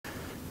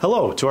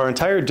Hello to our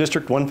entire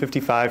District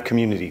 155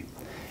 community.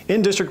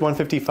 In District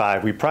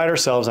 155, we pride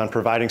ourselves on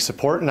providing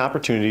support and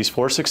opportunities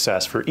for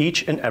success for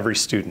each and every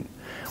student.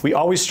 We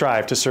always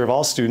strive to serve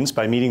all students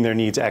by meeting their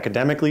needs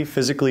academically,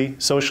 physically,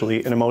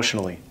 socially, and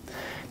emotionally.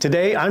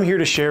 Today, I'm here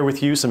to share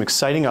with you some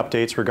exciting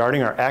updates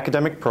regarding our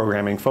academic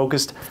programming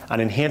focused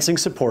on enhancing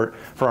support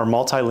for our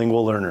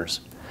multilingual learners.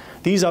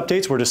 These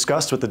updates were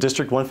discussed with the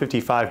District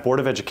 155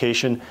 Board of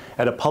Education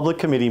at a public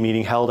committee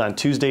meeting held on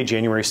Tuesday,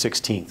 January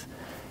 16th.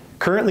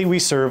 Currently, we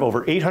serve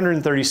over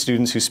 830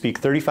 students who speak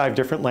 35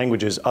 different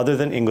languages other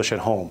than English at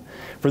home.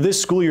 For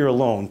this school year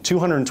alone,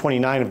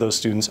 229 of those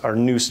students are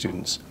new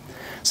students.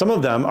 Some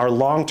of them are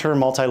long-term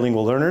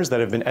multilingual learners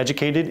that have been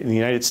educated in the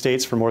United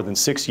States for more than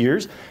 6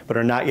 years, but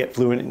are not yet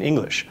fluent in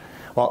English,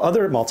 while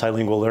other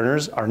multilingual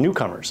learners are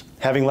newcomers,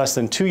 having less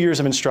than 2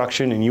 years of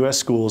instruction in U.S.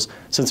 schools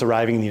since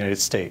arriving in the United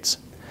States.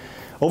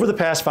 Over the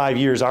past 5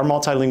 years, our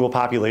multilingual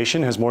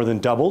population has more than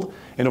doubled,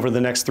 and over the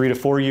next 3 to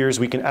 4 years,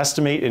 we can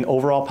estimate an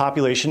overall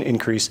population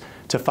increase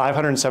to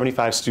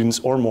 575 students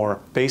or more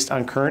based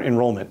on current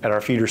enrollment at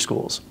our feeder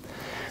schools.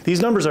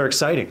 These numbers are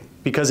exciting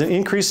because an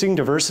increasing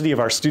diversity of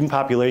our student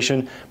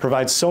population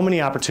provides so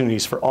many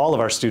opportunities for all of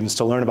our students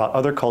to learn about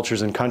other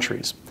cultures and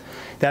countries.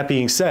 That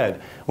being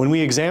said, when we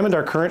examined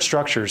our current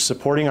structures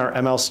supporting our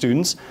ML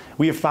students,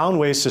 we have found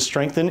ways to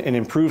strengthen and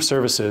improve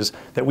services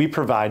that we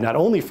provide not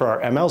only for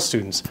our ML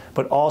students,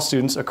 but all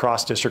students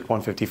across District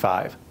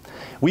 155.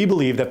 We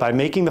believe that by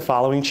making the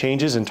following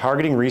changes and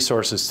targeting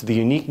resources to the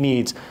unique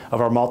needs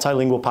of our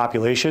multilingual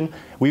population,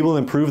 we will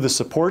improve the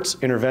supports,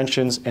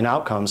 interventions, and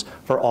outcomes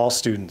for all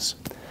students.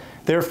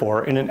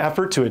 Therefore, in an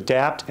effort to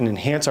adapt and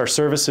enhance our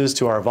services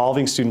to our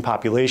evolving student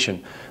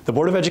population, the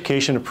Board of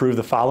Education approved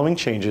the following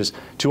changes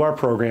to our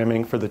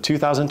programming for the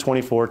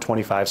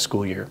 2024-25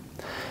 school year.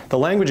 The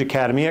Language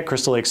Academy at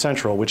Crystal Lake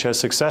Central, which has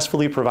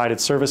successfully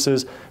provided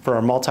services for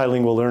our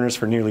multilingual learners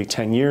for nearly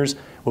 10 years,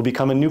 will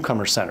become a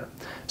newcomer center,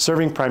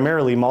 serving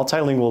primarily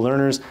multilingual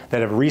learners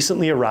that have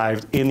recently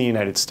arrived in the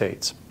United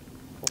States.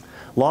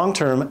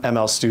 Long-term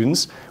ML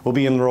students will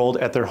be enrolled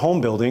at their home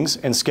buildings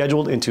and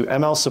scheduled into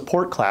ML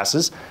support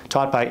classes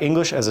taught by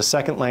English as a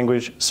second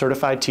language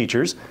certified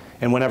teachers,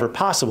 and whenever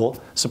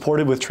possible,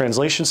 supported with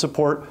translation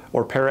support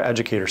or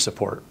paraeducator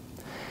support.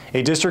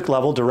 A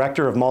district-level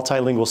director of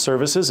multilingual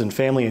services and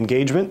family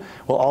engagement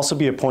will also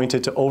be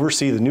appointed to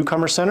oversee the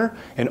Newcomer Center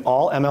and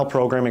all ML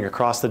programming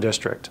across the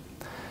district.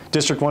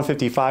 District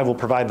 155 will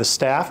provide the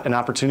staff an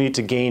opportunity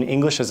to gain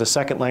English as a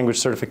second language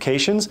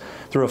certifications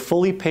through a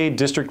fully paid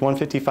District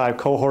 155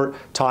 cohort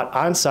taught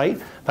on-site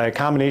by a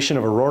combination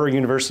of Aurora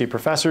University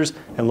professors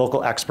and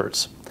local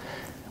experts.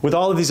 With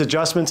all of these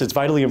adjustments, it's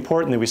vitally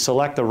important that we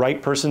select the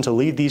right person to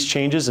lead these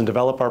changes and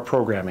develop our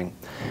programming.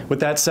 With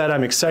that said,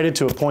 I'm excited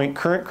to appoint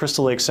current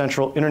Crystal Lake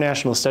Central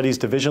International Studies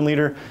Division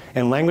Leader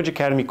and Language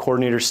Academy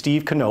Coordinator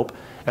Steve Knope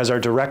as our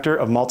Director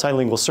of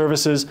Multilingual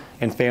Services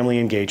and Family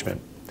Engagement.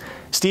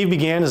 Steve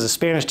began as a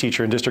Spanish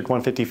teacher in District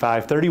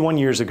 155 31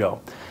 years ago.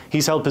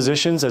 He's held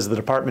positions as the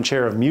Department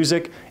Chair of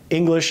Music,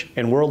 English,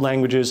 and World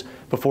Languages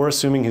before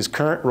assuming his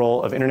current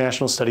role of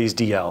International Studies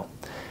DL.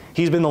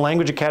 He's been the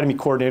Language Academy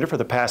Coordinator for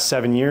the past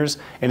 7 years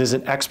and is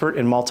an expert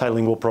in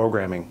multilingual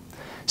programming.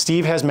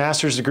 Steve has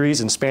master's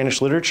degrees in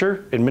Spanish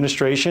literature,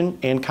 administration,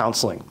 and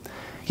counseling.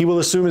 He will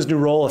assume his new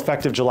role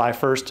effective July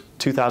 1st,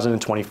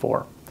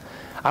 2024.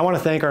 I want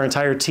to thank our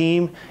entire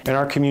team and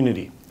our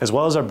community, as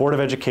well as our Board of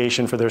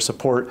Education for their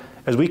support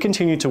as we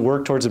continue to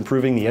work towards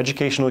improving the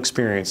educational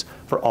experience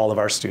for all of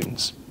our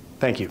students.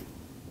 Thank you.